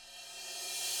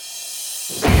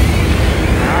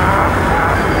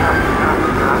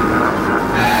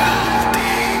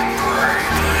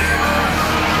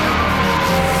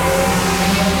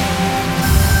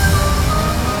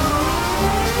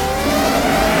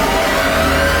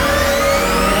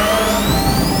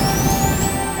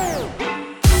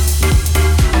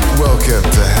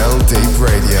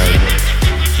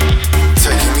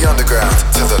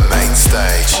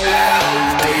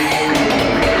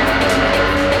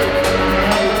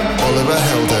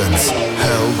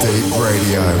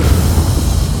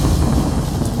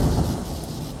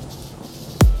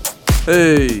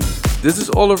Hey, this is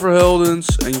Oliver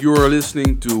Heldens and you are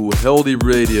listening to Heldeep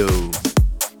Radio.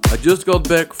 I just got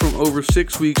back from over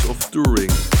 6 weeks of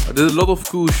touring. I did a lot of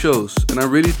cool shows and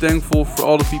I'm really thankful for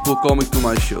all the people coming to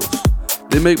my shows.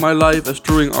 They make my life as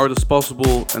touring artist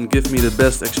possible and give me the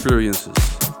best experiences.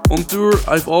 On tour,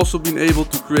 I've also been able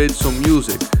to create some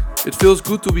music. It feels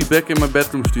good to be back in my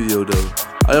bedroom studio though.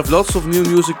 I have lots of new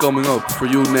music coming up for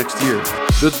you next year.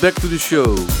 But back to the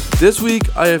show. This week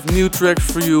I have new tracks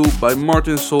for you by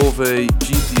Martin Solveig,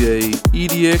 GTA,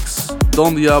 EDX,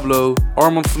 Don Diablo,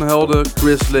 Armand van Helden,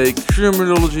 Chris Lake,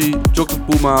 Shermanology, Chocolate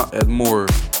Puma and more.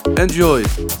 Enjoy!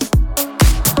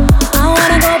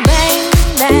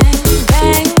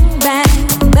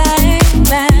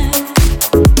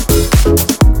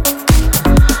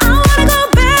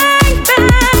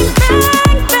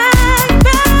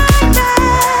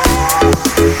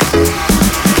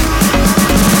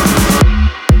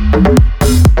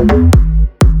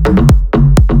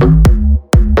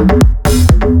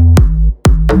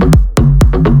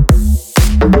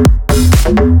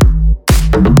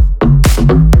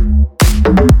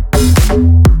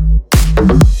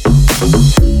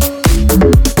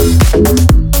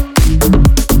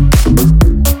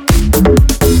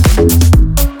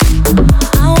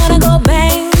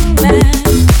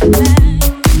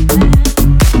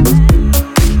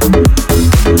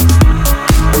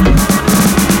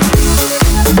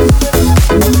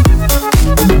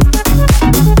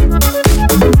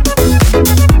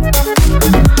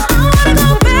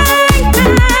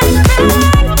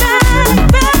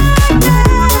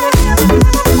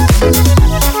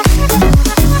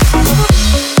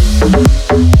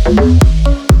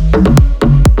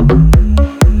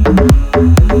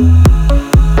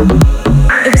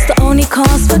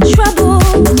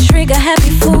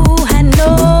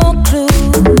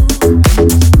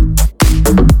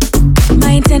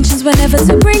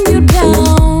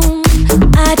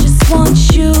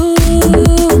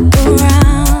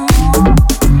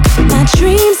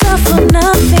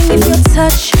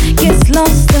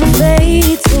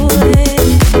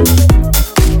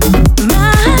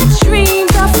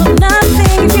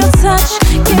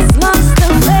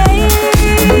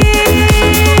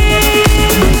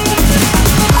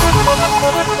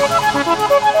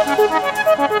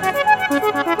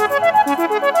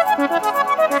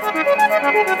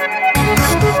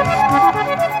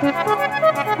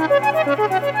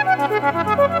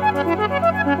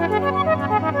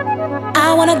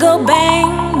 I wanna go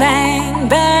bang, bang,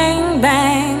 bang,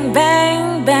 bang,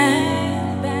 bang, bang.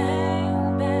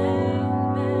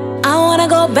 I wanna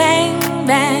go bang,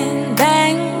 bang,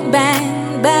 bang,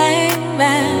 bang, bang,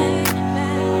 bang.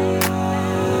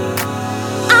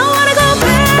 I wanna go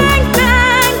bang,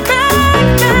 bang, bang,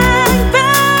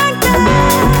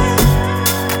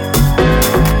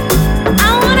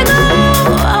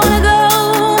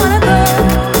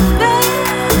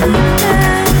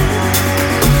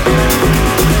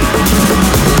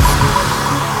 bang, bang,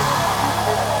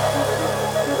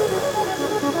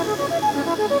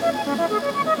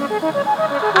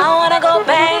 bang. I wanna go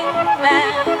bang, bang,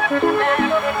 bang.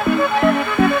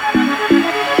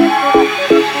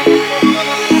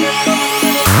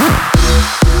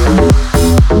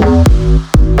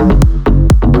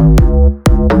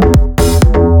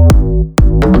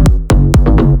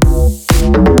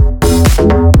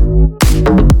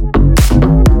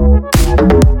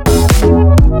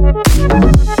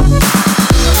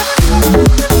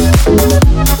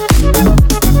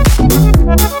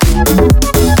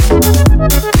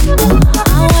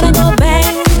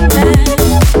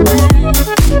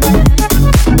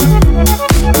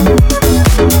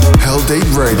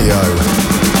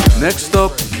 Next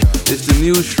up is the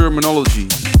new Shermanology.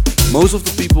 Most of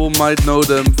the people might know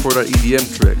them for their EDM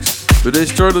tracks, but they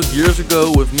started years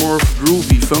ago with more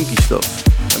groovy, funky stuff.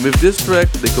 And with this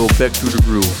track, they go back to the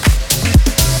groove.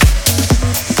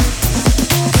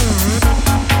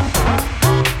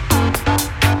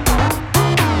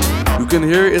 You can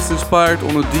hear it's inspired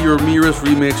on a D. Ramirez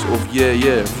remix of Yeah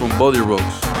Yeah from Body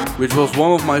Rocks, which was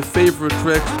one of my favorite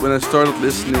tracks when I started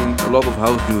listening a lot of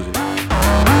house music.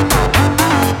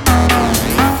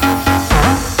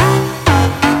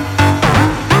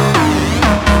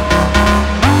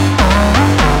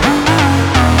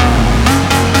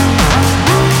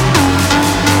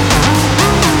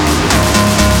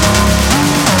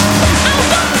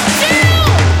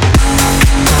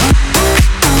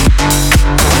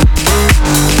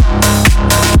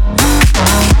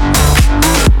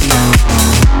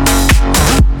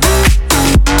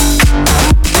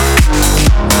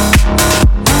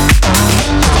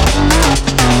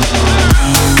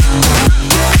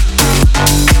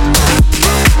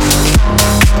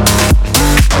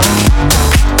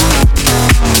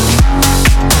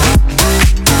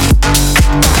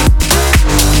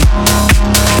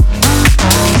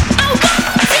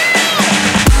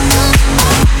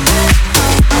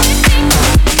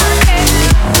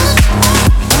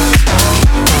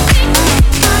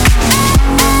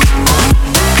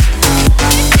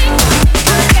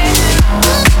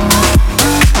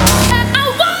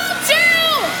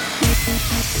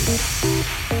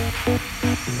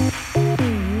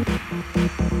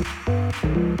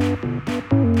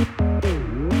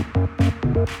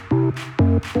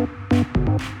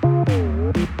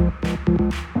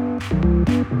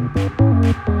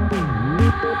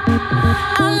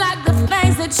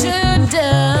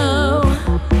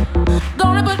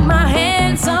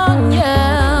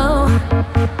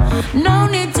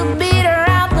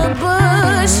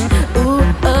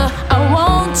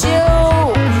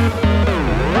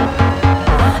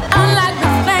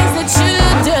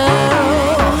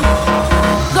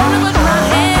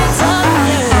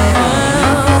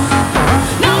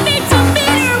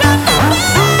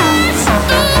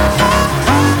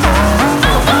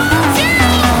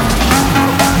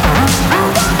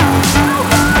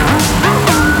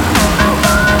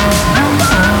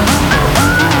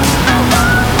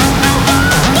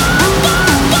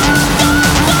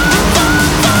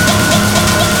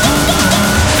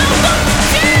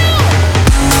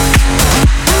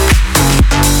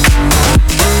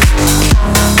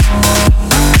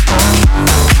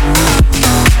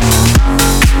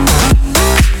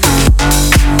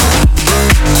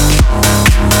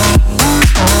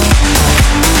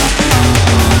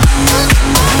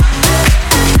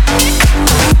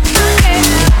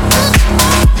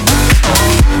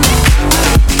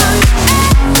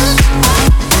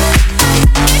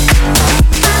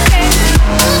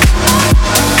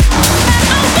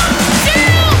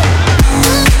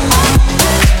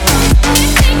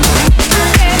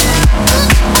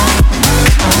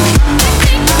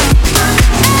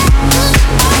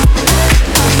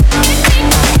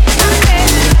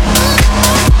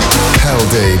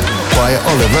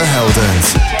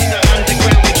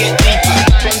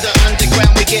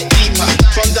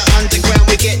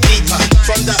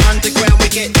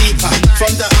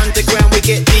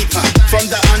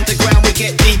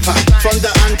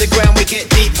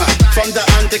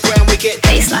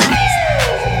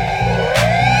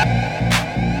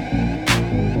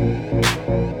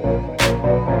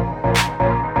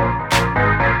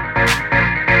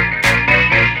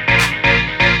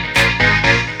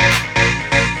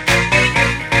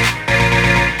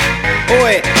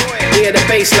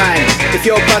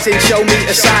 Show me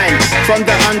a sign. From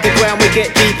the underground we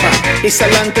get deeper. It's a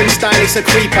London style, it's a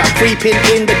creeper. Creeping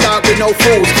in the dark with no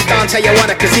fools. Dance how you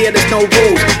wanna, cause here there's no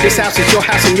rules. This house is your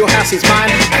house and your house is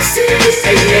mine.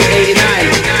 88,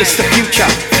 89. It's the future,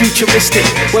 futuristic.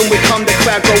 When we come the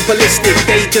crowd go ballistic.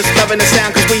 They just loving the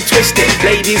sound cause we twist it.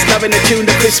 Ladies loving the tune,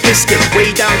 the crisp biscuit.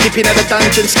 Way down, dipping at the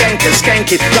dungeon, skankers,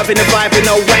 skanking. Loving the vibe with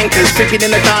no wankers. Creeping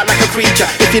in the dark like a creature.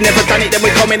 If you never done it then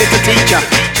we're coming as a teacher.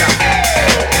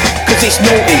 Cause it's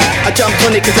naughty, I jumped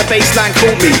on it cause the bassline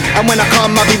caught me. And when I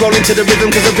come I'll be rolling to the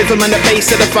rhythm cause the rhythm and the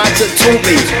bass are the vibes that taught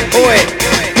me. Oi,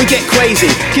 we get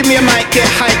crazy, give me a mic, get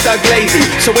hyped, Doug lazy.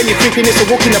 So when you're creeping it's a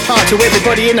walk in the park to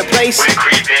everybody in the place. We're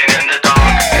creeping in the dark.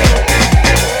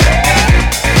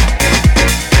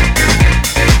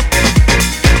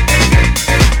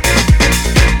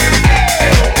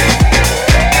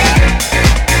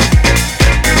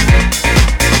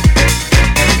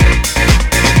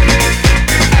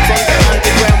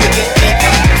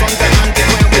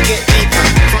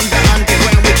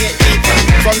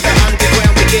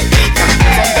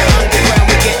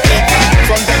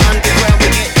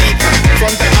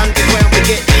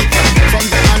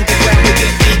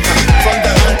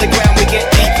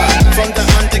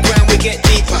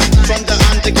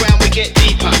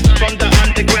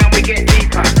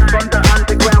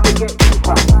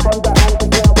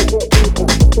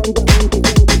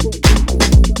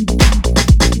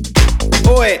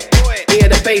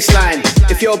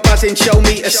 If you're buzzing, show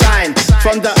me a sign.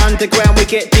 From the underground we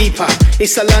get deeper.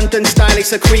 It's a London style,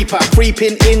 it's a creeper.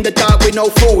 Creeping in the dark with no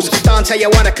fools. Dance how you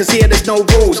wanna, cause here there's no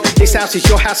rules. This house is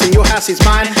your house and your house is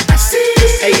mine.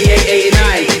 88,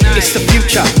 89. It's the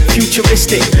future,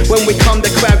 futuristic. When we come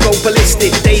the crowd go ballistic.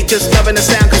 They just loving the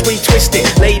sound cause we twist it.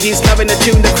 Ladies loving the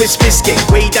tune, the crisp biscuit.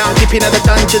 Way down, dipping at the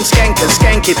dungeon, skankers,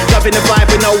 skanking. Loving the vibe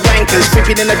with no wankers.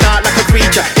 Creeping in the dark like a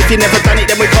creature. If you never done it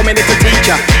then we're coming as a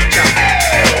teacher.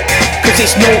 Cause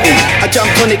it's naughty, I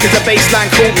jumped on it cause the bassline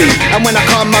caught me. And when I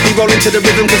come I'll be rolling to the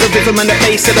rhythm cause the rhythm and the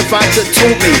bass are the vibes that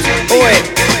taught me. Oi,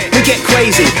 we get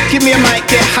crazy, give me a mic,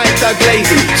 get hyped, Doug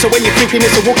lazy. So when you're creeping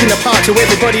it's a walk in the park to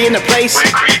everybody in the place. We're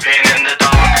creeping in the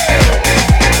dark.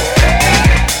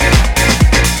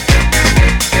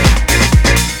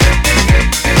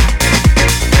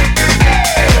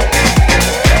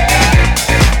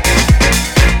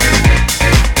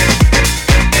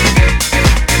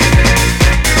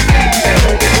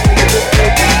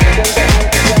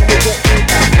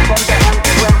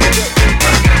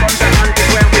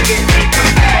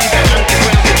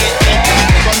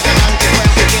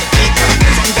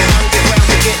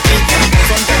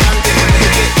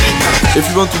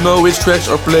 to know which tracks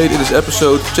are played in this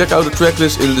episode, check out the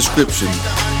tracklist in the description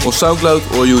on SoundCloud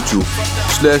or YouTube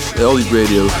 /Heldeep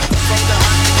Radio.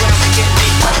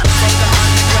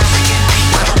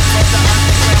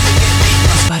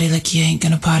 Like you ain't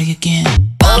gonna party again.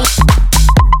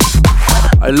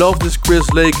 I love this Chris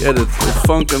Lake edit of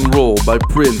Funk and Roll by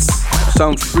Prince.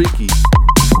 Sounds freaky.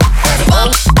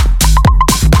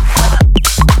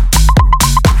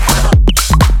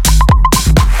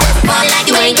 Like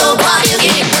you ain't gonna party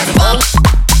again.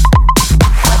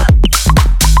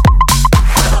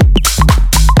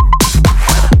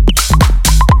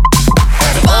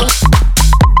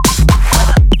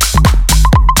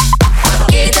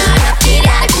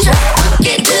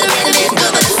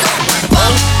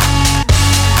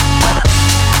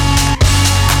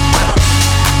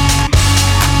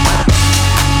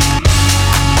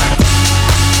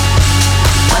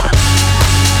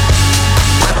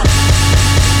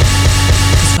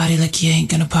 You ain't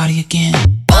gonna party again.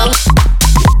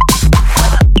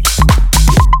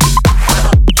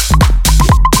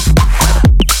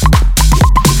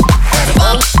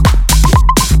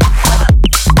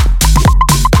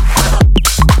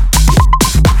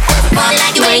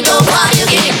 Like you ain't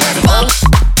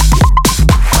gonna party again.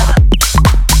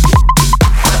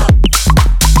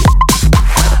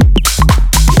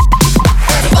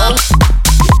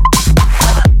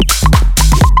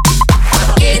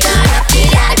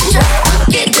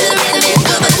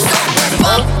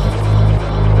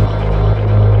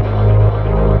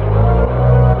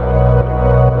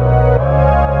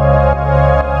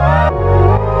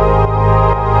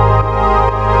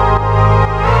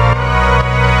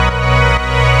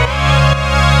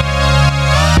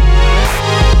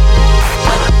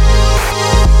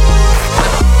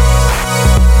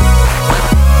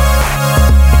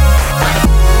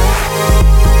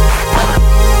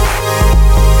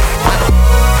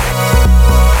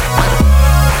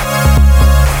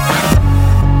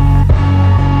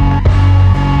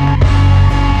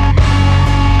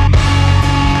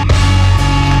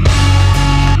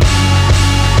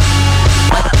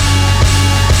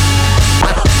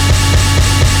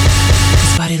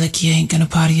 You ain't gonna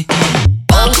party again.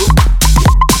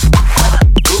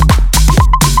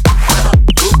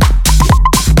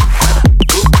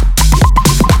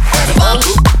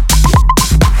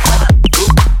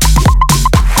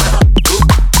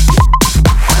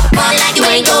 Like you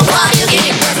ain't gonna party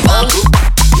again.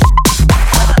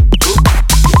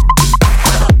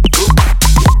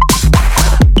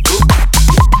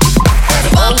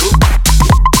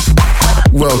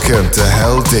 Welcome to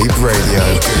Heldeep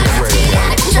Radio.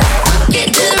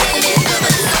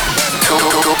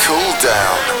 Cool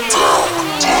down.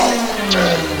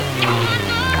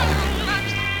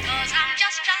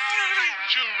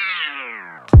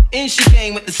 And she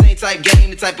came with the same type game,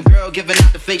 the type of girl giving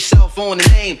out the fake cell phone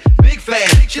and name. Big fan,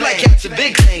 she like catching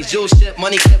big things. Jewel ship,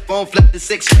 money clip, phone flip the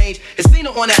 6 range. And seen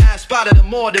her on the ass, spotted her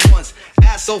more than once.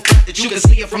 Ass so fat that you can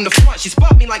see her from the front. She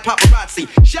spot me like paparazzi.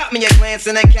 Shot me a glance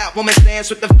and that Catwoman stance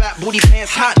with the fat booty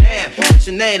pants. Hot damn, what's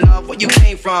your name, love? Where you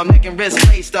came from? Neck and wrist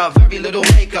laced up, very little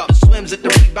makeup. Swims at the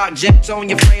Reebok gym, tone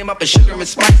your frame up. And sugar and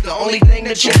spice, the only thing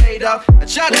that you made up. I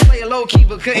tried to play a low key,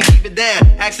 but couldn't keep it down.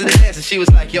 Asked her to dance and she was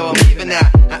like, yo, I'm leaving now.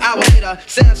 An hour later,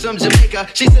 sounds from Jamaica.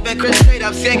 She sipping Chris straight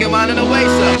up, skanking mine in the waist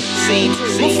up. Scene,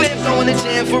 move fam throwing the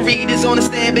jam for readers on the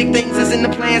stand. Big things is in the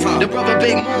plans. The brother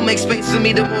Big Moon makes space for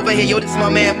me to move over here. Yo, this my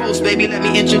man Most, baby, let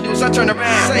me introduce. I turn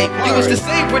around. Say, you was the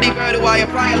same pretty bird who I had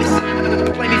priorly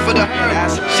play me for the herd.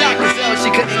 Shocked as hell,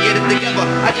 she couldn't get it together.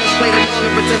 I just played along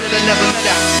and pretended I never met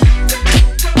her.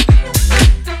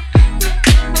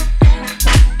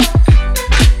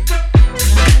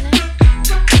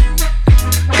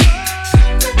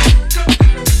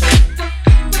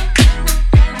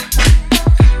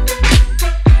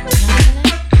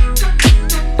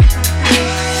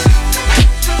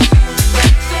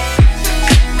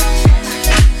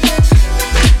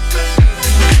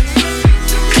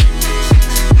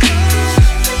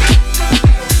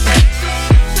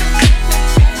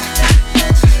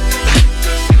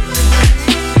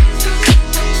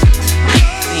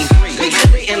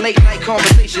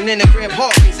 In the crib,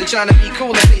 heart racing, trying to be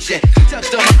cool and patient. She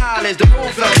touched on my eyelids, the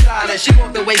room felt silent. She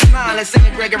walked away smiling,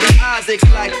 singing Gregory Isaacs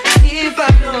like, if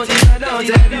I don't,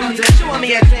 showing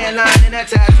me a tan line and a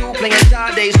tattoo, playing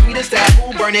Sade, sweetest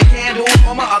taboo, burning candle.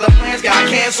 All my other plans got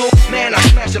canceled. Man, I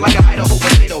smashed it like a Idaho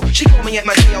potato. She called me at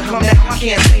my tail, come now, I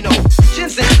can't say no.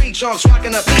 Chins and three trunks,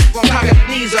 rocking up beat from cocking the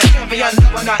knees up. Champion,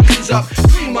 never not ease up.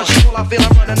 3 months, all I feel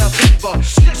I'm running up fever.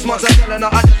 6 months, I'm telling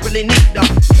her I just really need her.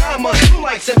 9 months, blue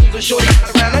light symptoms, and shorty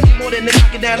got around. I need more than to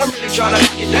knock it down, I'm really trying to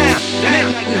knock it down.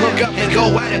 Midnight we hook up and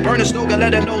go at it. Burn the stove and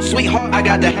let her know, sweetheart, I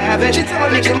got to have it. She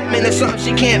telling me commitment is something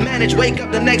she can't manage. Wake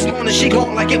up the next morning, she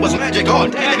gone like it was magic. Oh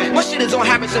damn it, my shit is on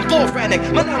Harrison, full frantic.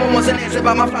 My 911's an answer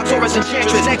by my fly Taurus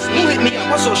enchantress. Next, he hit me up,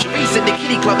 my social Sharice at the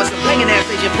kitty club. Or some banging ass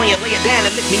station playing, lay it down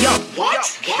and lift me up.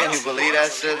 What? Can you believe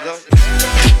that shit though?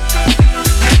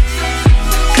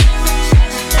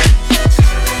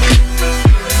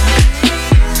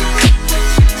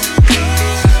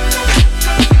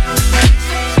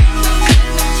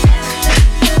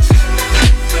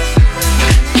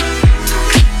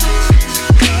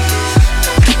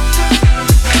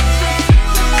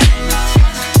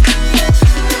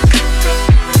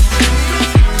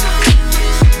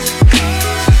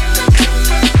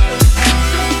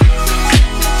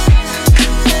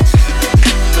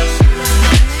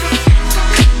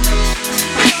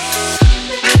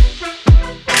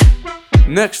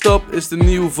 Next up is the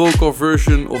new vocal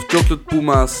version of Chocolate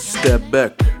Puma's Step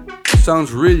Back.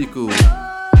 Sounds really cool.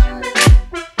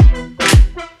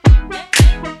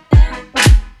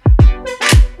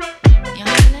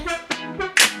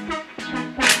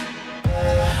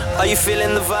 Are you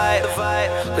feeling the vibe?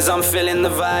 Cause I'm feeling the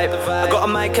vibe. I got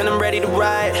a mic and I'm ready to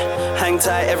ride. Hang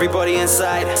tight, everybody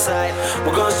inside.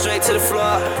 We're going straight to the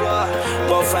floor.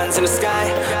 Both hands in the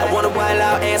sky. I wanna wild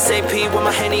out ASAP with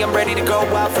my Henny. I'm ready to go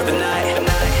out for the night.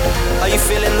 Are you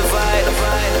feeling the vibe?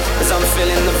 Cause I'm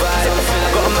feeling the vibe. I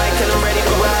got a mic and I'm ready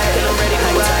to ride.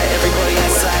 Hang tight, everybody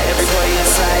inside. Everybody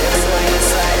inside. Everybody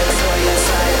inside. Everybody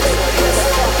inside. Everybody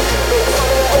inside.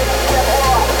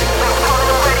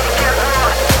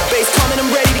 Bass coming, I'm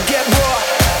ready to get raw.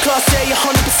 Class A,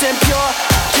 100% pure.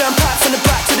 Jump out from the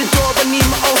back to the door. I need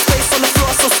my own space on the floor,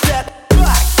 so step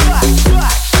back, back,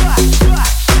 back, back,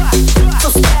 back, back. So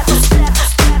step, step,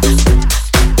 step,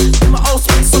 step. My own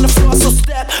space on the floor, so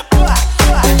step back,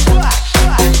 back, back,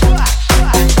 back, back,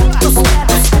 back. So step,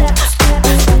 step, step.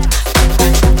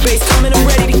 Bass coming, I'm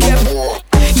ready to get raw.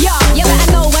 Yeah, you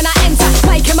better know when I enter.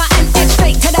 Mic in my hand, edge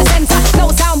straight to the center.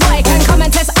 No sound boy can come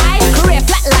and test. I career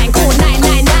flatline, code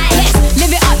 999. Let's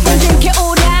live it up and drink it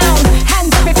all down.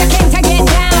 Hands up if you came to get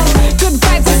down. Good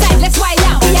vibes aside, let's wild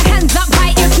out. With your hands up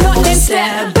high, if not then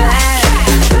step back.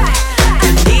 I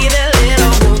need a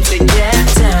little room to get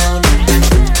down.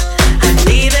 I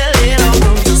need a little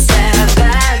room to step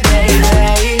back,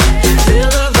 baby. Feel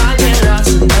the vibe, get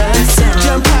lost in the sound.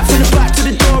 Jump out from the back to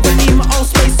the door. I need my own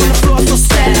space on the floor, so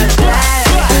step back.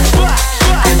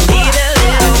 I need a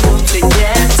little room to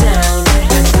get down.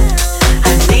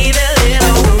 I need a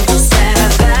little room to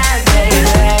step back,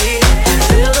 baby.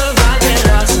 Feel the vibe, get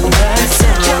lost in the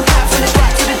sound. Jump out from the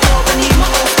back to the door. I need my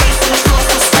own space on the floor,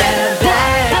 so step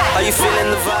back. Are you feeling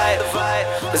the vibe?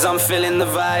 Cause I'm feeling the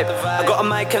vibe. I got a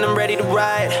mic and I'm ready to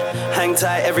ride. Hang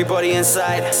tight, everybody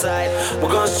inside. We're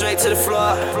going straight to the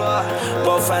floor.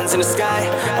 Both hands in the sky.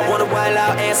 I wanna wild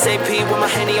out ASAP with my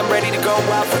Henny. I'm ready to go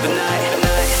out for the night.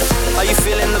 Are you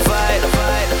feeling the vibe?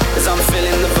 Cause I'm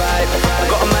feeling the vibe. I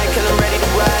got a mic and I'm ready to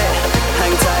ride.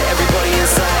 Hang tight, everybody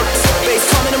inside. Bass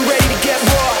coming, I'm ready to get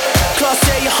raw. Class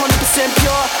A, 100%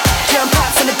 pure. Jump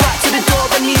out from the back to the door.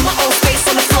 I need my own space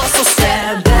on the floor, so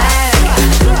step back.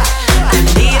 I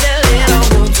need a little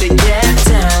room to get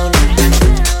down.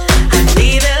 I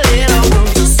need a little room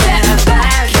to step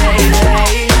back,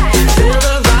 baby. Feel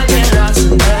the vibe, get lost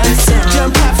in the sound.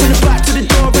 Jump out from the back to the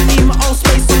door. I need my own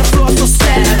space on the floor, so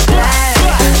step back.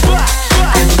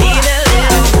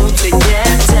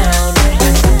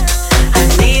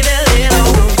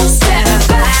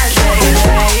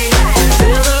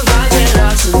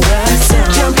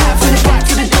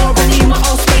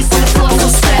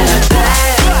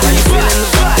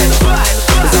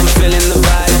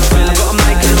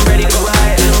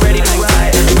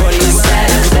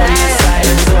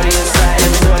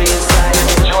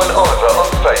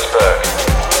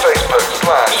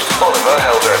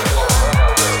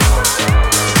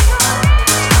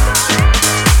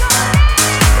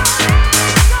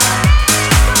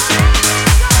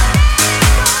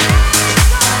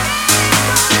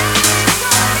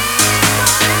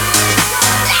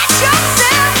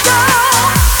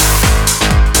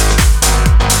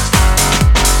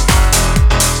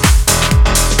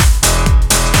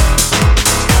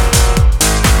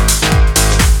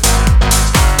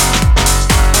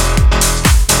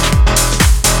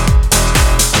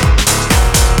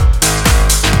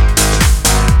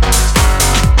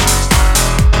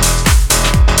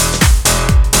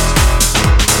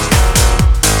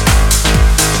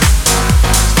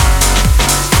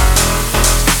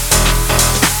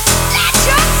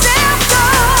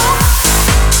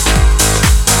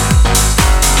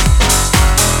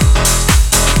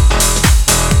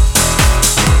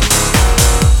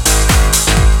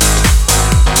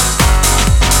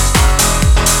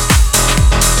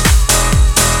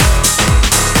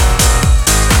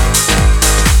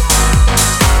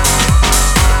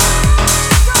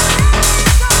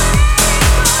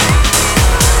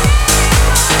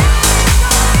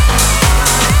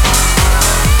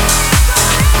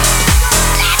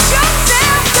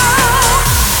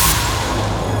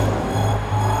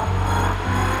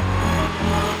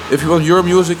 If you want your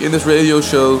music in this radio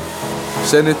show,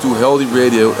 send it to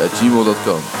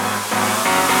heldeepradio@gmail.com.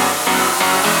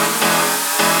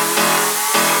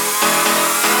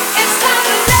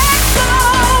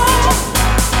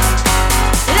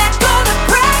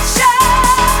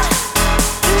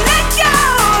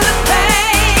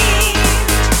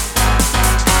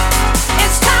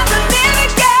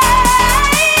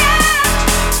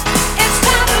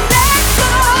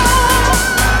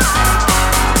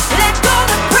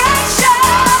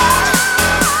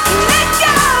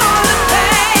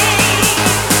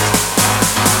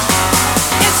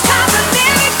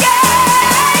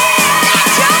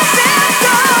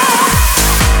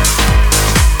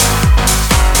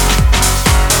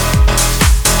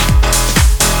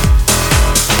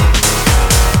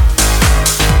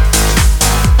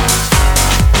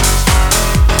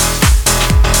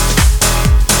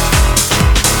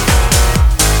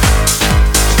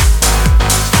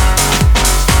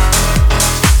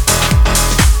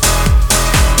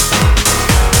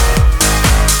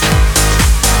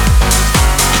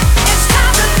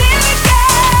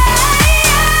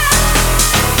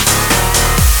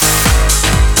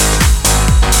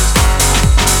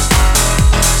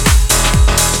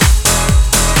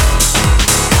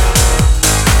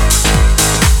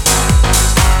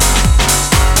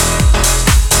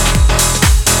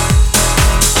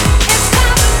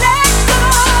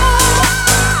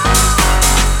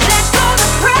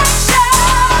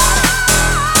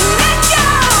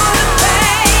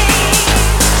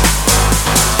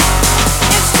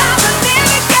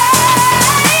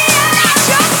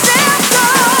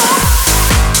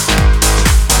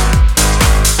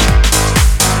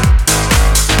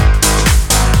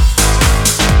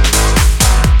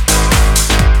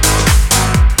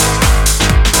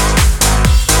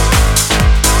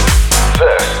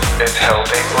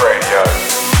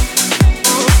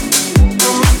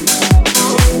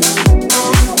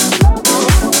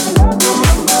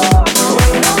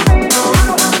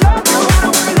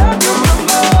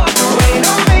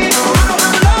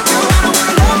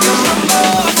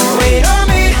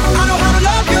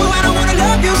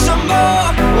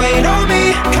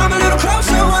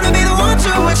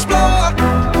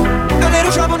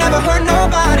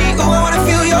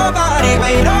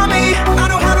 Wait on me, I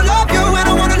know how to love you and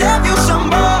I wanna love you some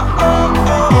more.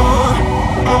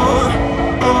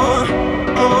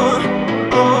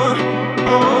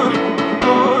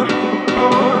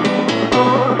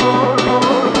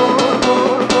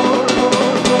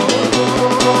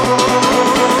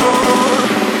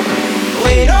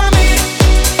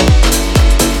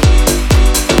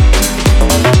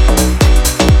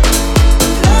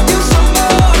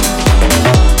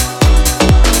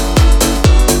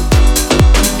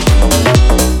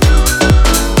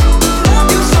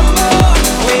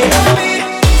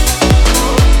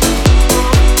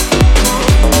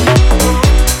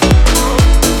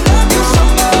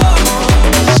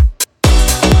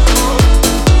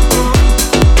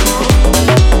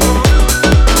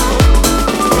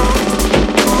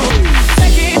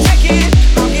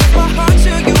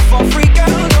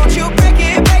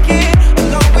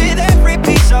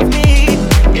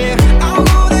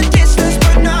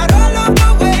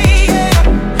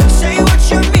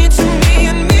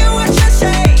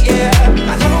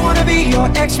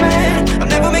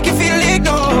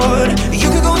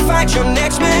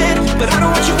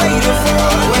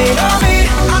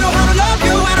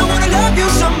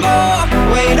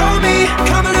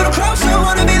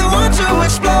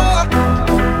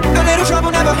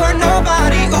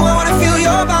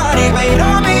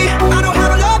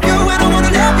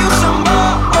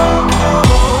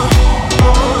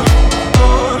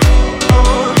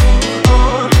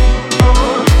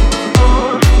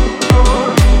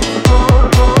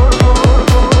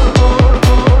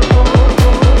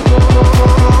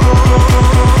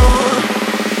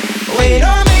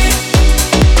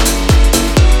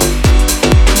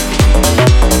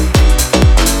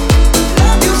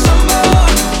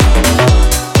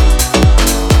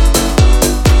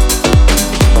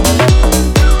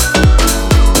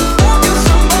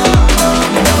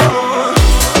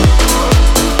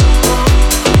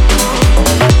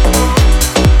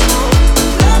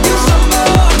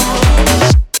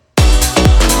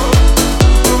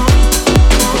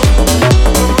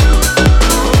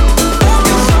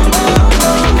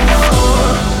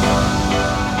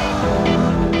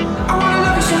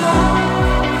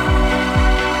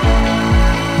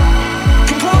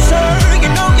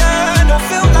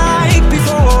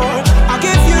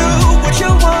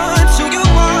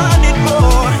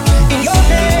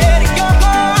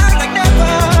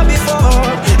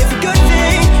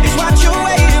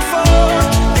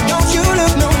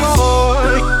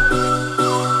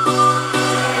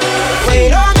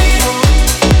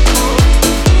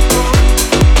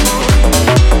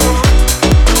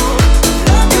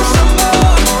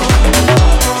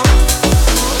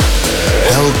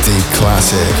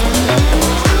 classic.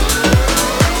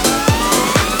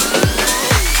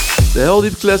 The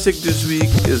Heldeep classic this week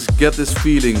is Get This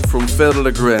Feeling from Fedor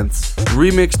Legrand,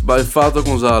 remixed by Fato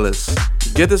Gonzalez.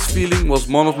 Get This Feeling was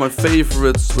one of my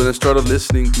favorites when I started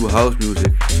listening to house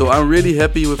music, so I'm really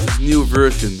happy with this new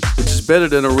version, which is better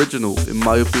than original in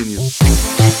my opinion.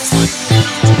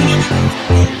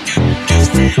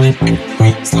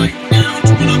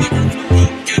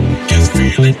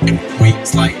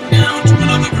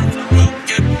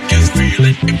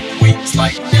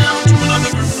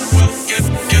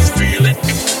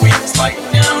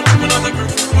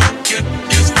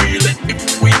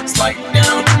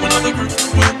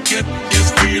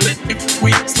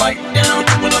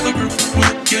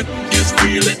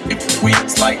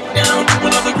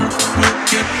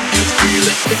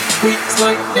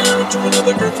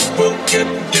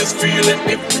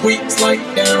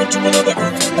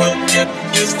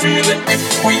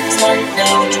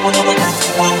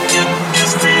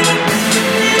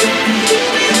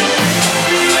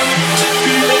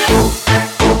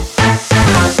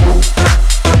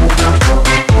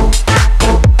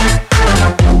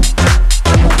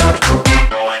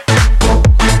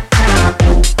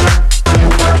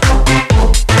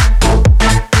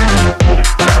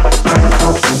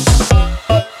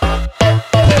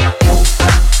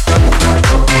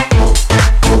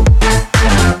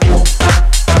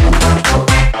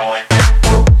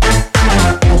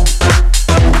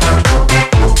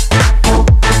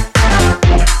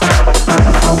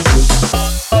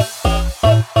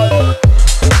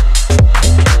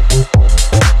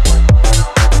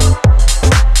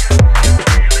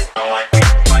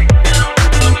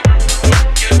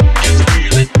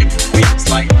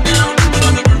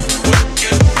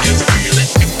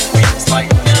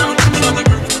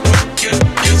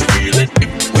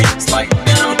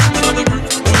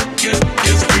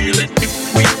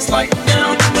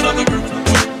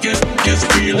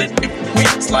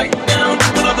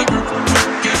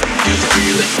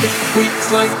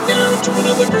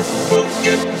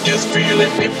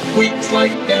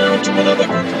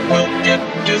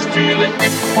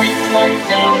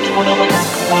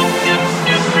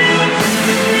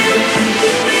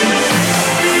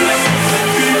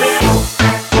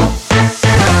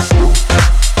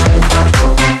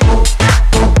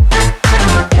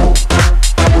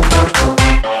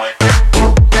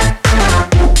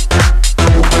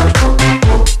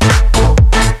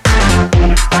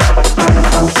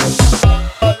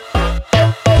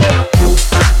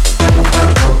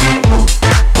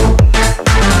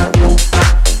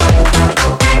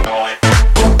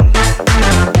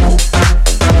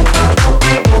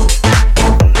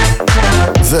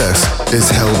 Is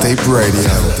Heldeep Radio.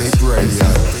 Heldeep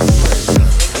Radio.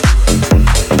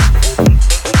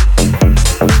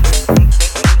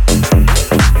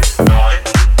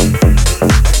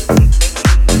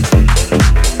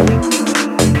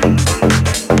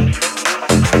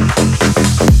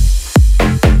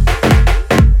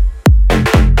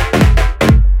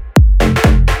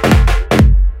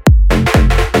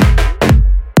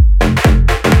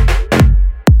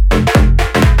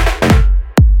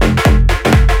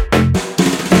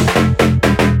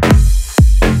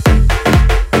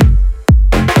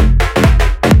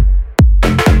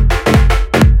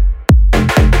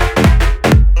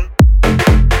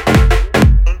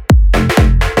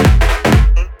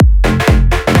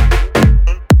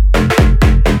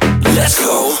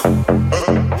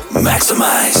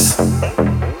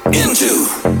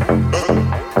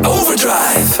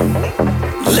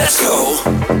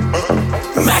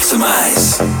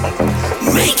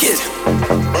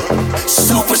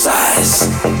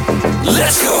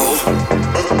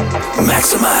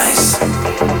 maximize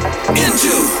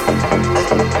into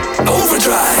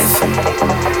overdrive.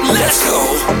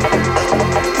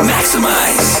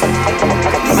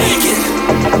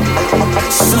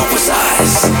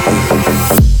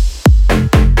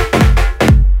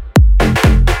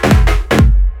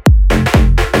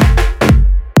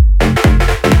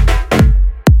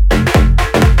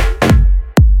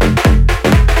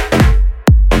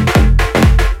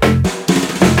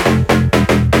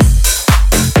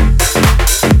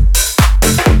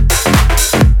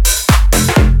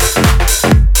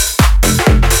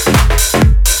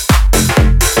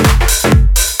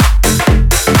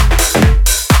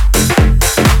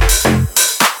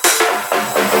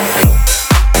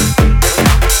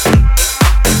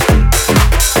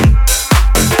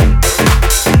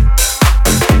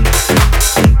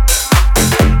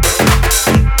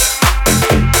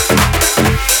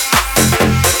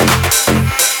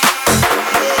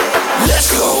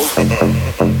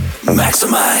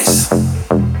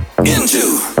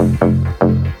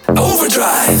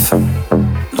 Overdrive.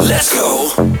 Let's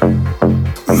go.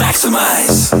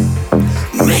 Maximize.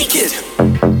 Make it.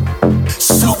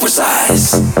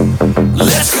 Supersize.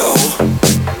 Let's go.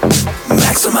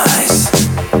 Maximize.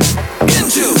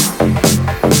 Into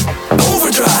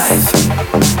overdrive.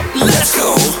 Let's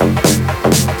go.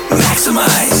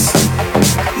 Maximize.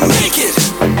 Make it.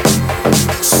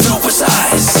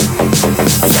 Supersize.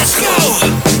 Let's go.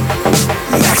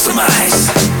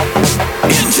 Maximize.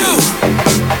 Into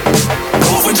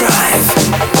overdrive.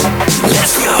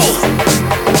 Let's go.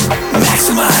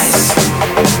 Maximize.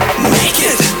 Make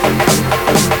it.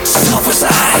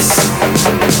 Supersize.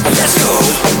 Let's go.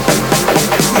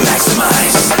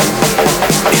 Maximize.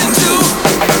 Into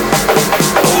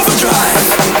overdrive.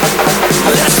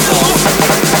 Let's go.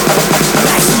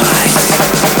 Maximize.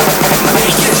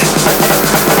 Make it.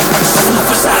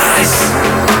 Supersize.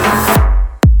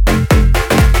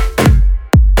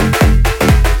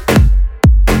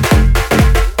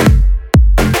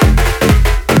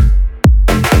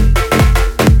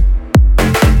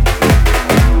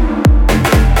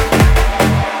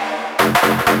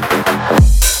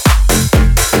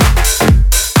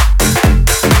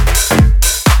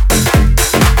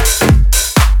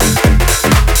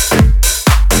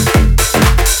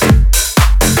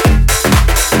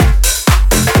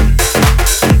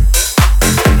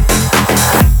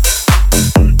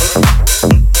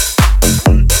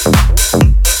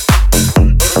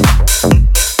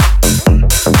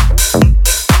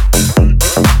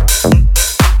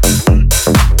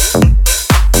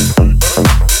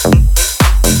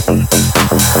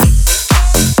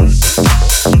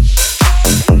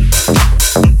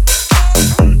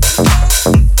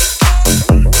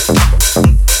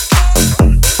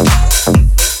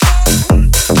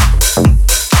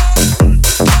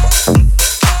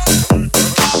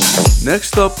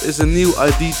 Next up is a new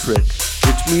ID track,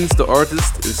 which means the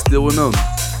artist is still unknown.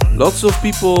 Lots of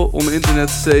people on the internet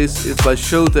says it's by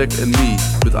Showtek and me,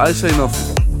 but I say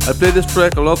nothing. I play this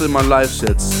track a lot in my live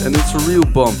sets and it's a real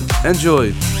bump.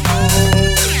 Enjoy!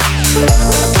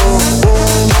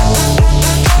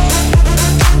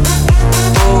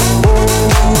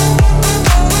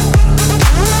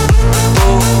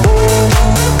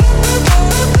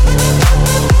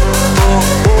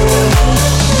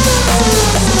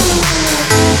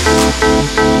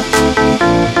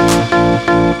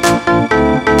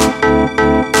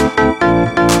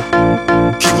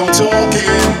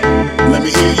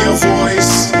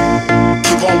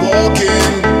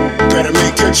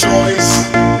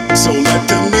 Choice. So let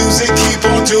the music keep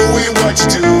on doing what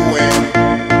you're doing.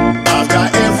 I've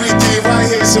got everything right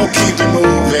here, so keep it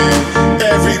moving.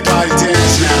 Everybody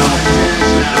dance now.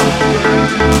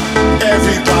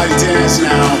 Everybody dance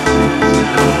now.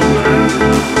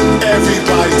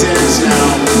 Everybody dance now.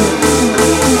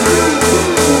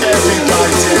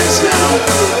 Everybody dance now.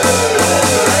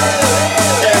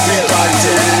 Everybody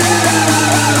dance.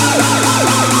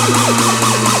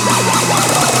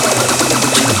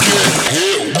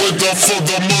 For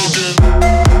the mugging.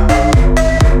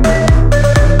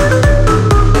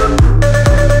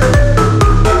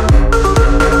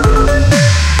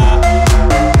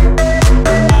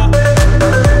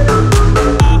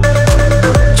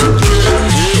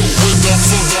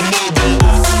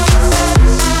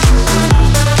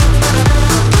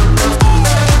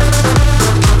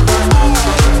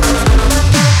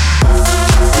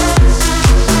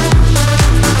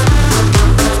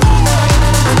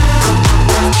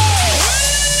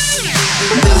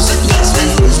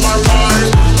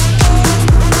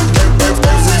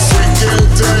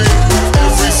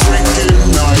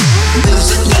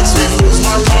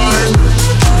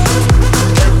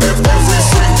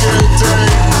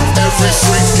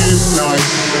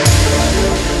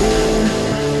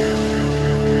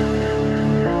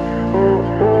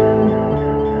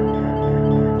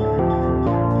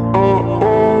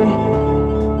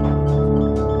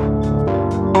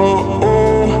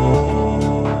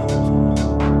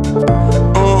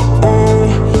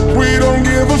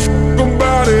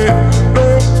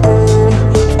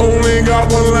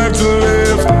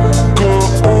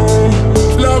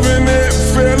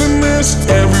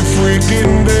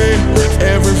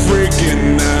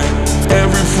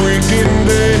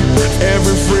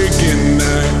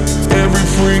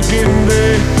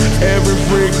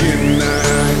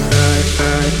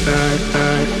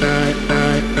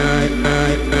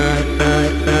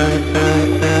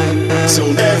 So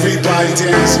everybody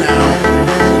dance now.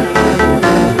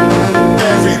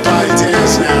 Everybody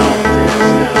dance now.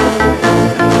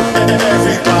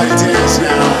 Everybody dance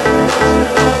now.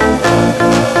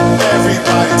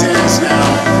 Everybody dance now.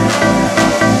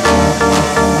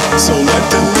 So let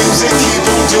the music keep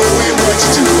on doing what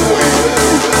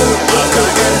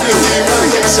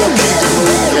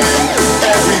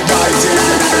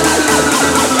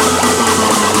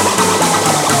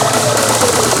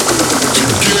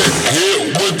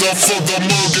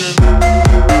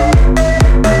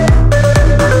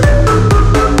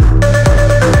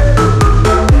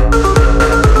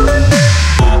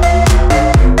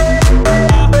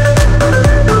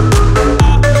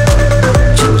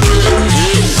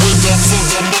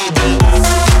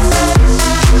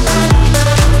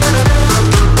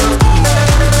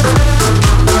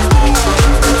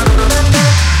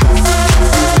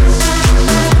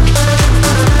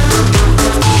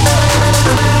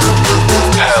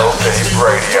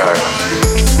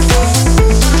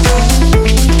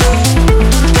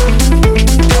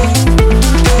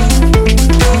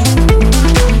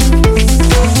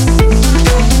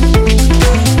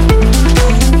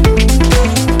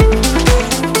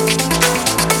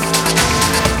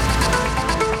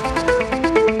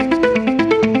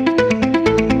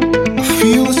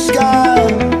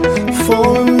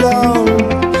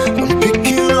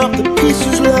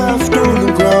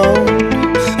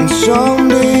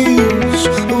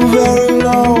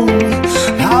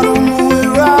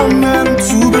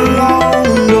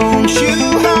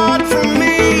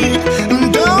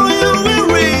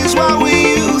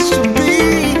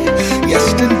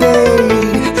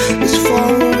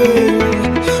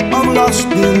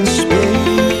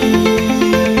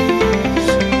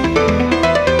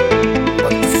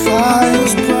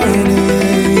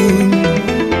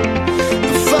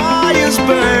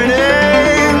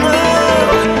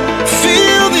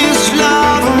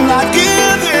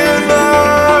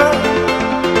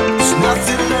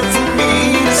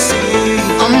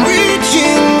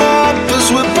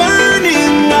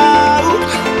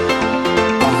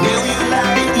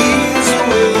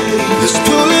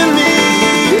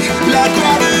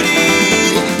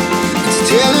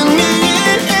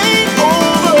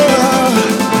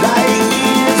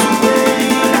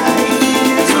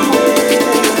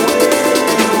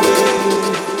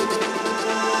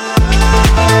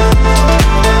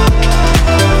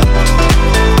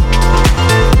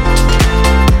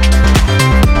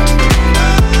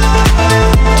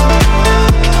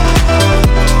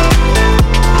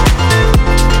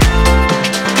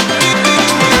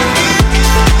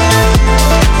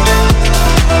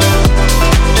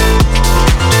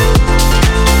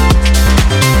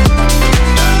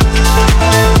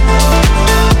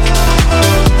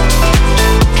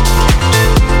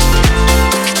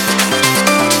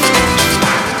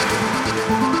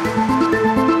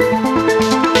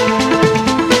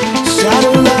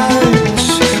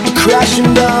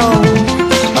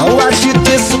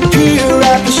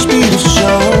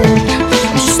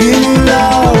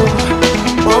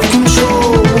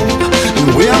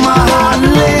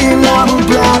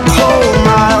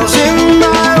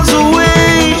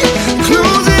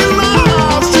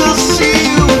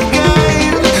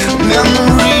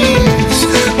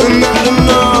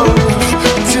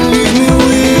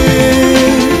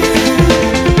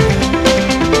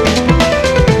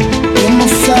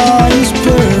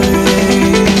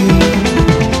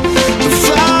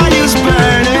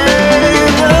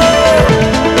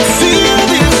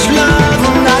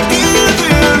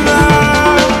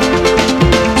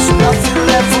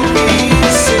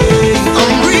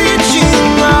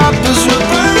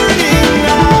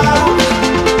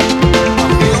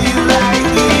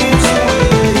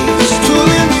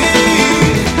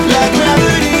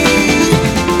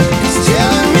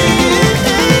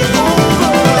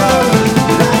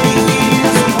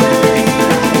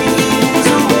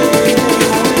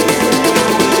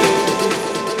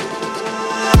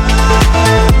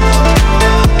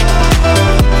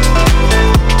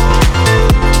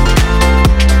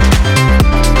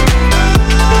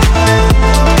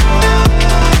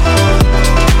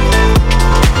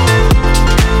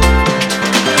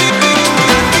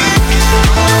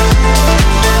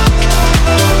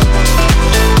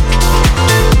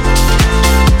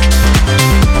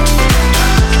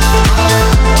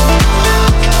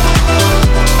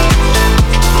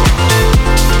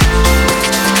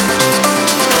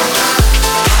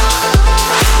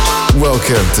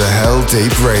Welcome to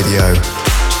Heldeep Radio.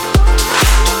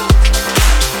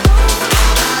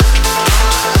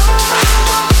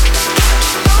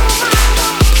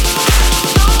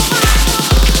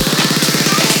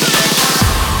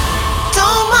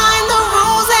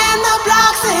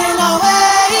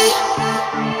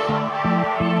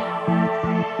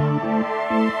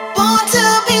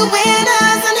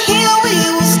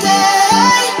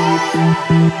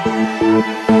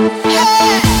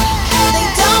 They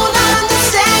don't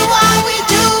understand why we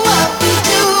do what we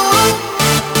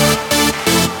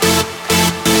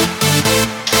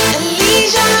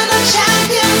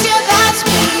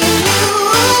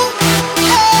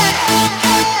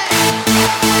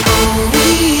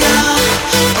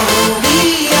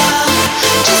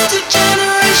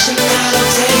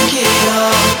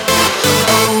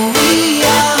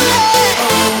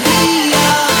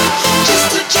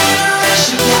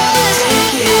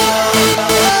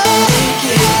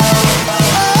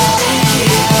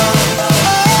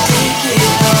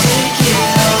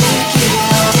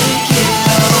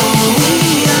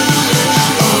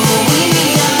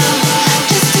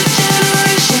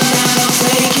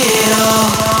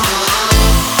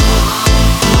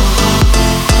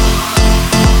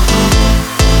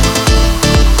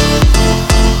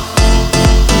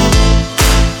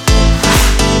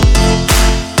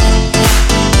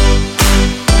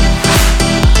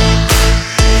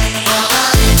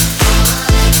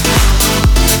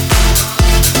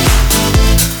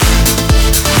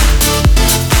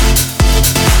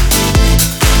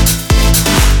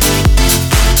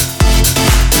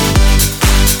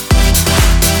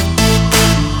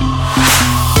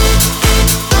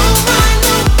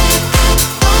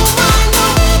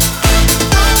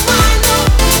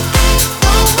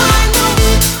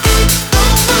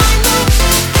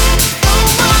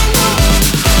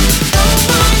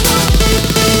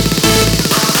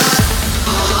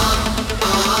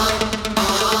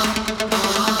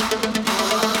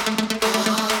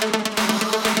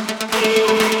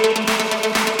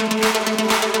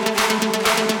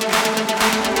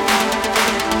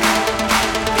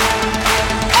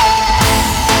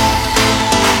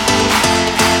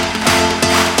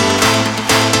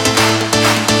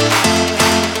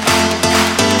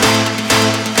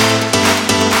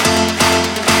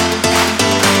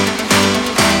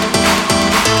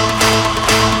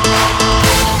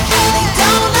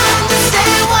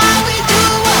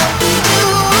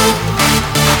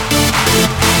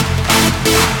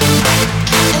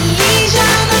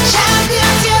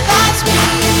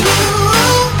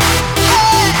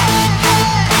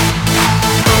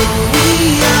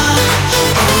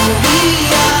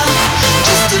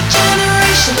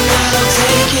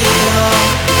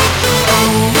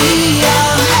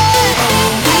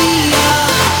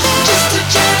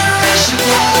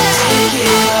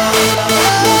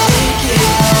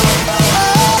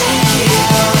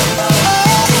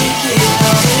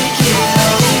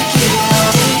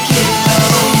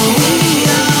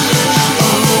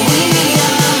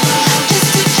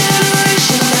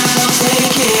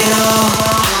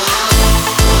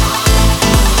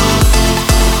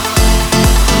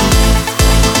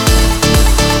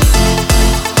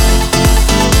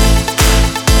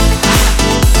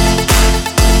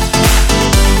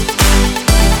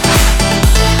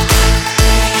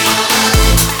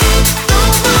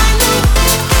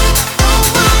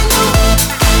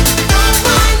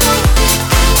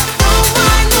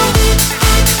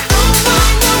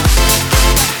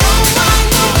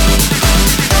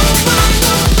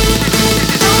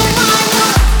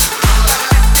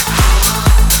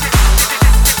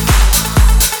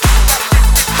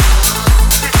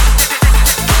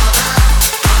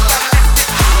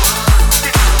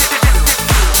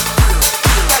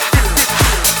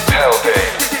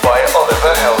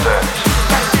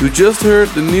You just heard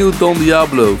the new Don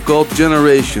Diablo called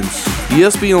Generations. He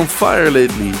has been on fire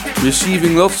lately,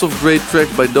 receiving lots of great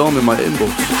tracks by Don in my inbox.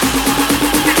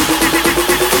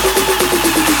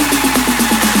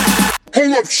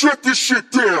 Hold up, shut this shit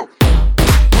down.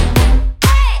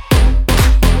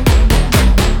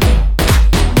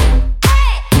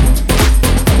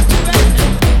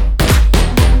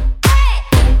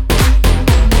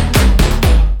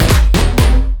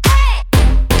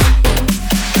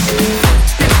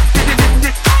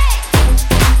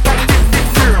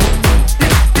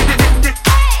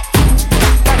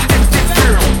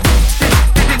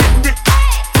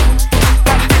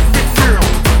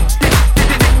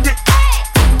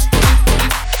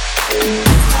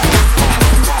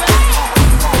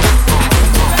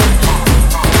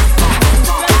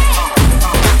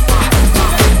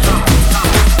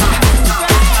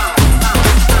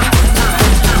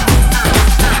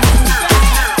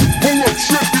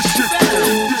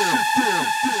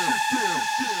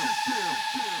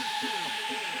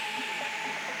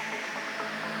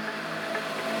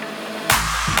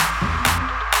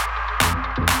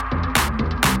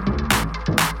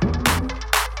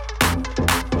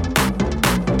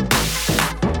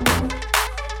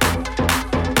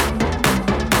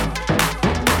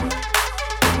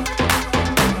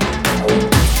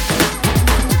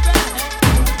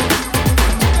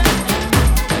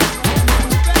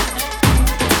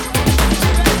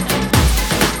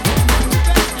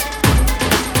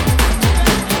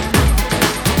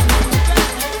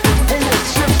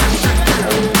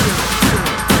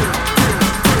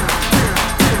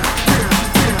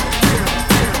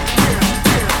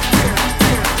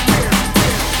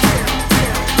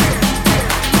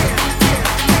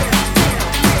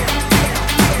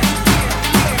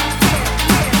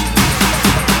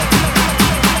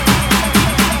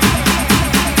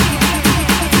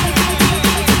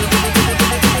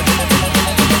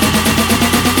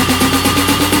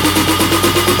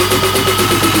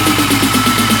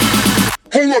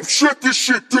 Shut this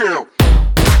shit down.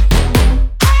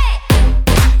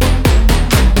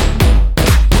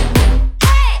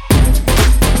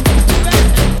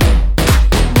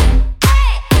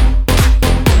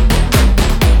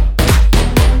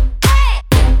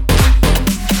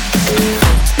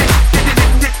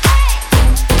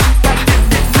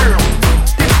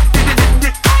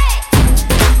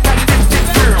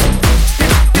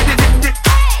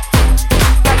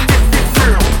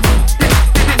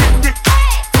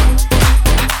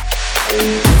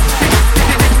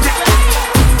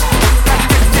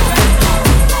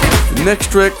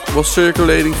 Next track was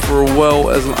circulating for a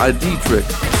while as an ID track,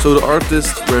 so the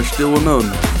artists were still unknown,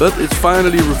 but it's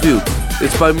finally revealed.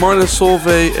 It's by Martin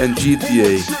Solveig and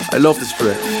GTA. I love this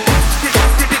track.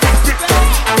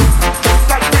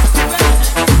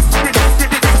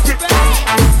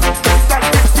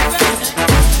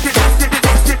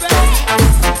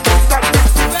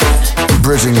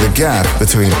 Bridging the gap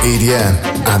between EDM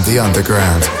and the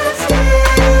underground.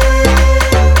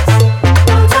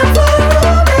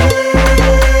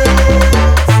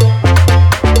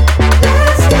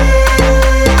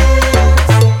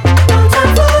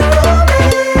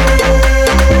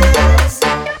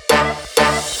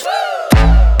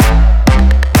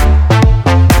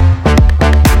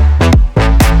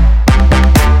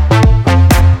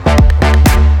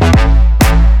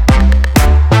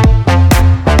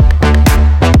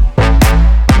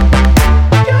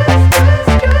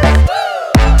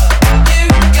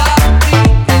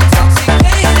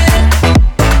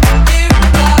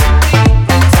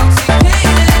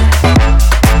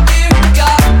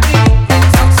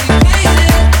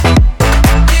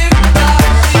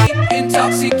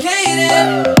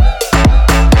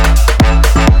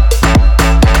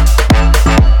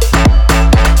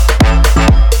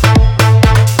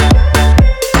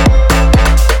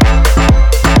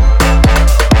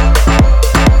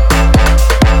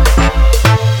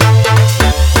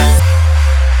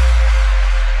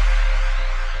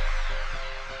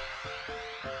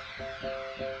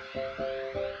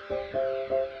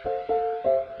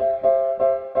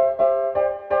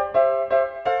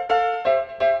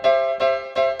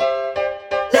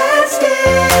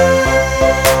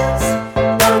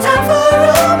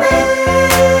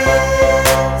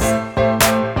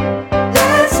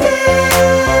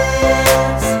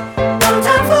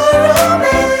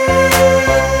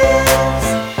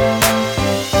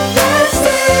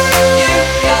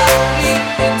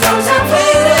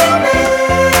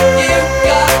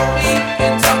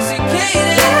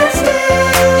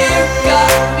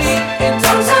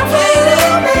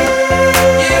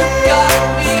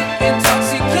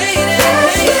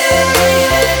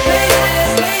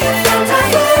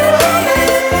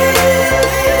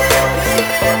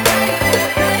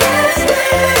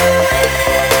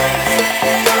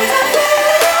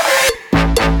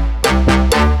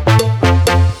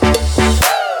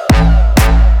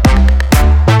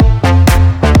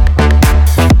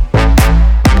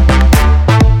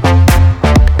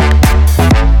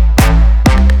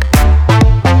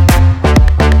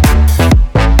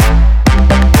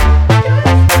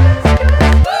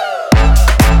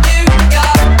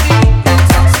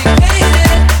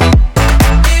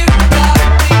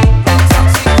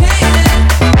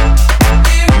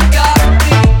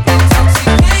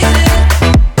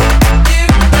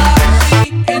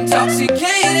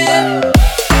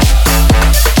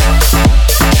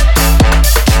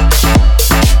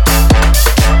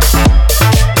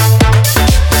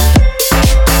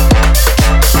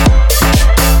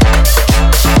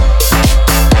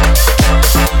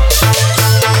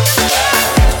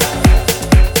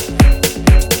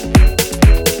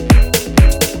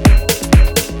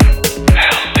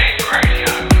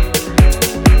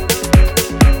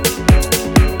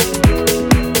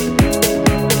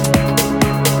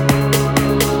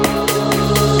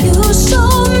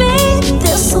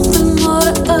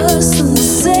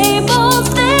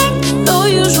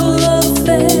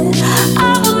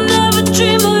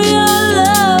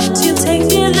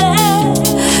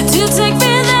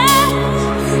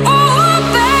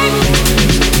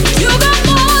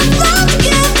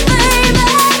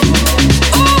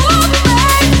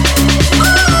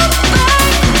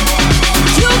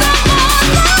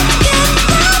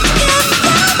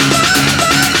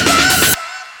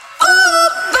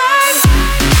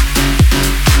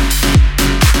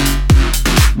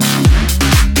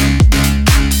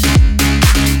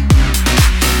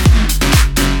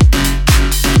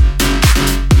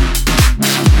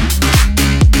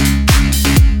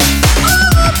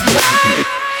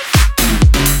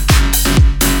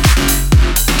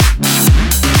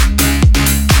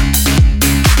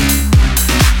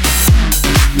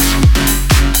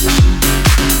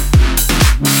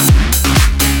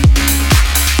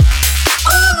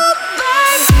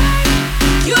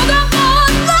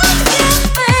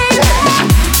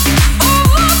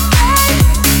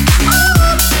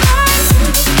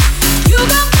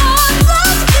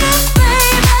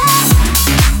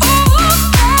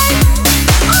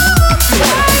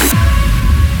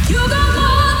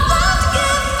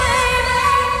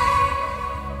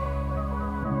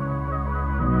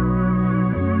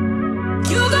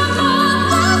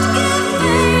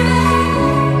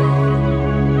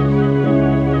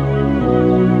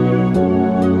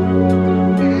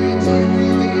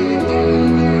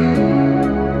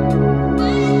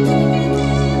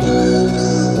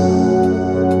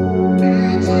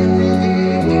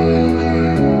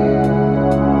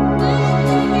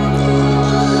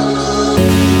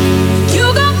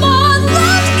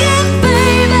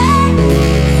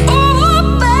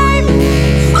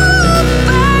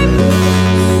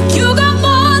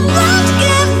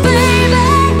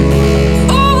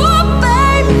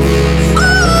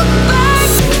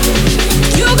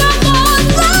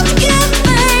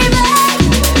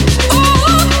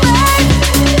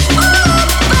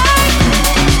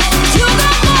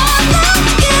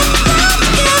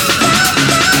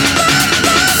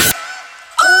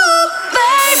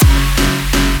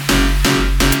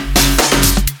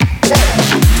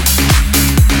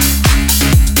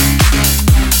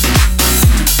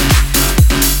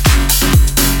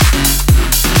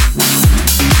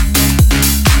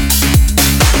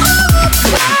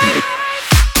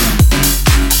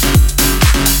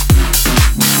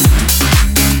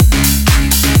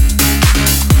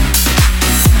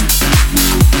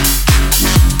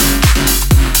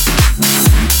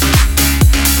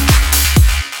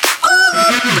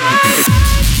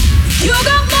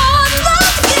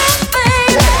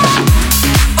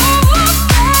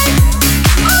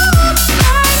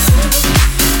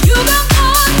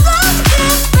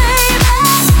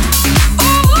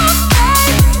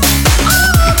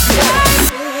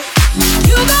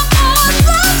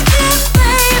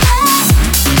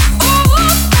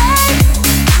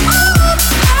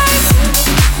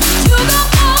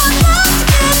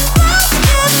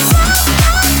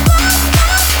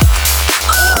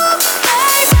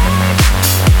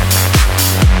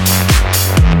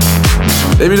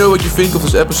 Let me know what you think of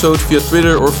this episode via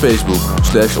Twitter or Facebook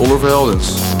 /Oliver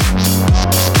Heldens.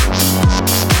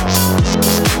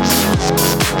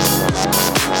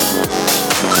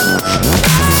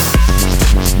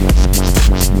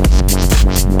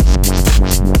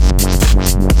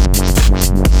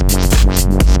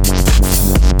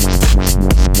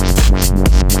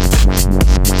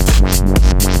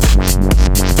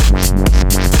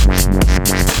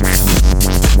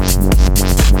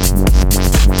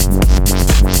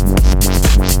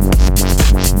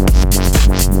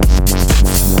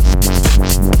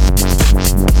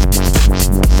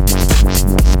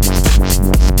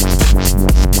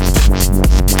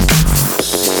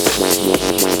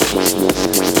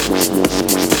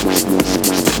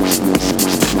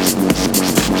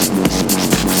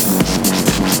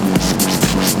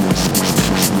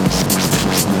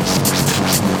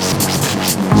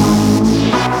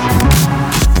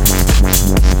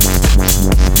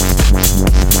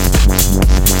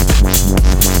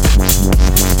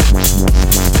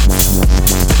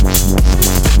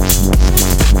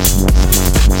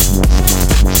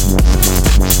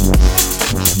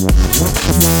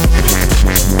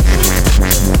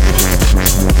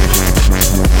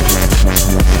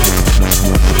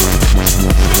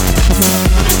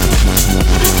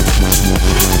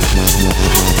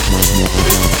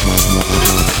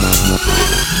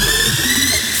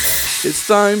 It's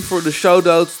time for the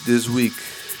shoutouts this week.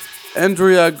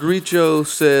 Andrea Gricho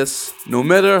says, no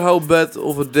matter how bad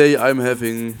of a day I'm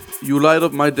having, you light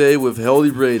up my day with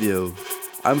Heldeep Radio.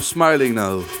 I'm smiling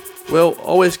now. Well,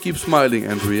 always keep smiling,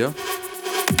 Andrea.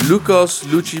 Lucas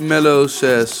Lucimello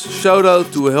says, shout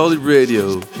out to Heldeep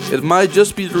Radio. It might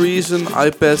just be the reason I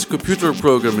passed computer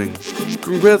programming.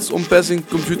 Congrats on passing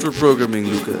computer programming,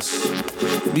 Lucas.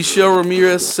 Michelle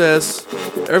Ramirez says,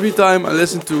 every time I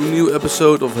listen to a new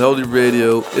episode of Heldeep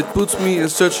Radio, it puts me in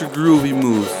such a groovy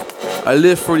mood. I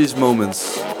live for these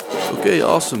moments. Okay,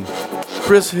 awesome.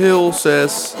 Chris Hill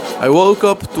says, I woke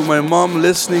up to my mom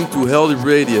listening to Heldeep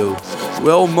Radio.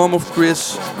 Well, mom of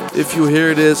Chris, if you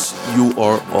hear this, you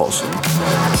are awesome.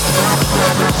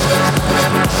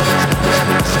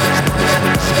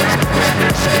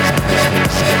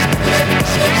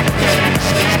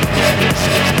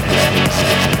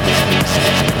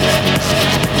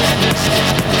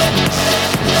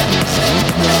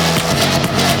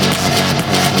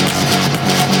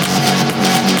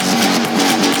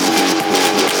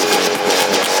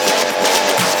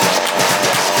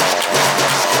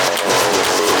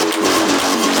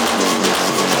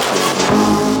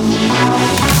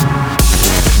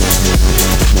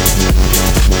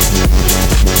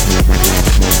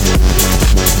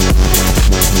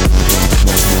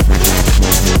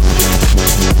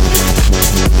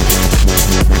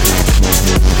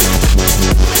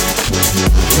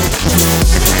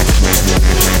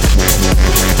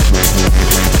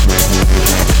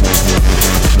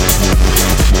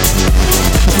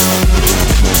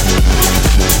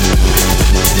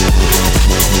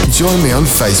 Join me on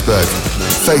Facebook.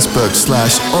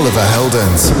 Facebook/Oliver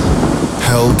Heldens.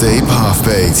 Heldeep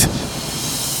Halfbeat.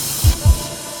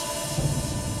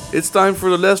 It's time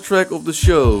for the last track of the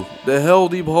show, the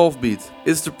Heldeep Halfbeat.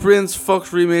 It's the Prince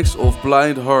Fox remix of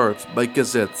Blind Heart by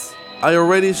Cassette. I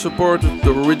already supported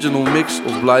the original mix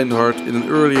of Blind Heart in an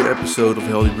earlier episode of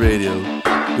Heldeep Radio,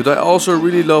 but I also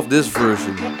really love this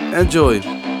version. Enjoy!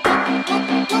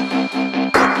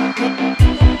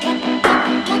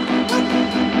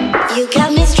 You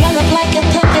got me strung up like a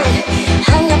puppet,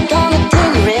 hung up on a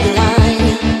thin red line.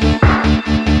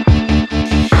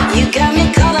 You got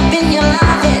me caught up in your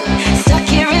loving, stuck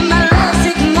here in my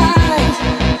lovesick mind.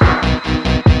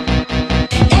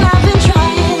 And I've been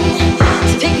trying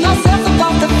to pick myself up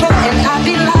off the floor, and I'd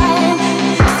be lying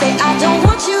to say I don't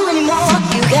want you anymore.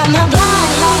 You got my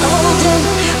blind heart holding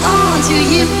on to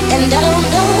you, and I don't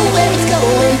know where it's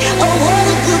going or what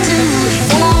it will do.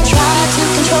 And I try to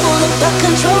control it, but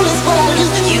control is what I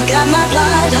lose. You got my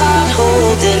blind heart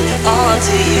holding on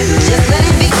to you. Just let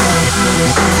it be.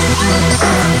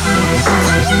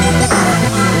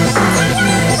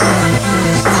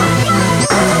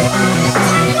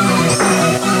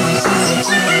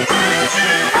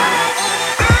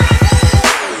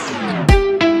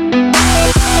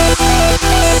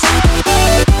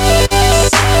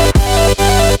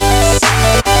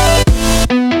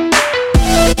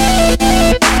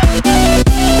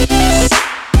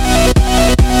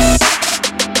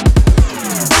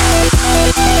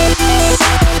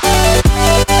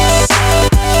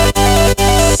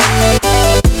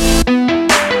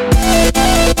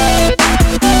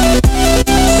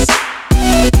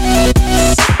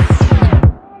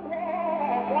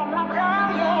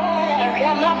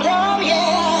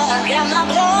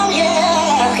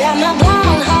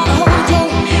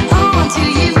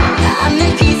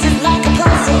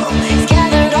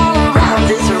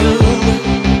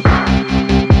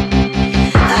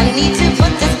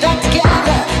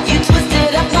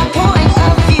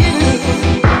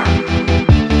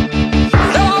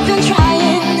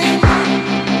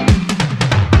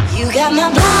 You got my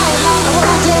blind heart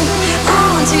holding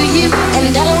on to you,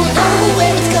 and I don't know where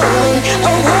it's going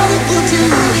or what it will do.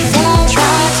 And I'll try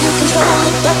to control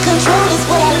it, but control is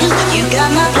what I do. You got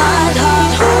my blind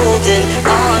heart holding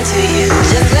on to you.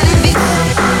 Just let it be.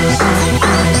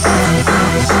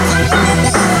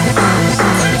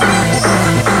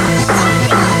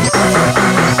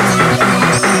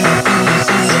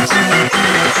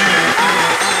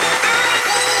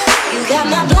 You got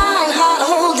my blind heart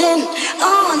holding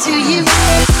on to you.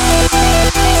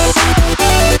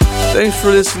 Thanks for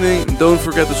listening. Don't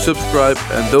forget to subscribe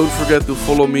and don't forget to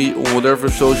follow me on whatever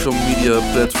social media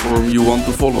platform you want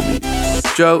to follow me.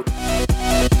 Ciao.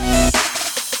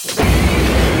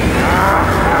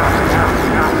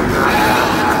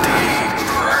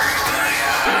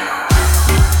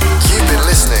 You've been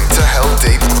listening to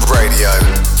Heldeep Radio.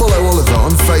 Follow Oliver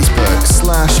on Facebook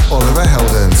 /Oliver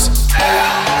Heldens.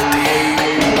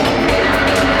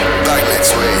 Back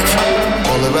next week,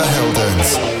 Oliver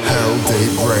Heldens,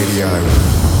 Heldeep Radio.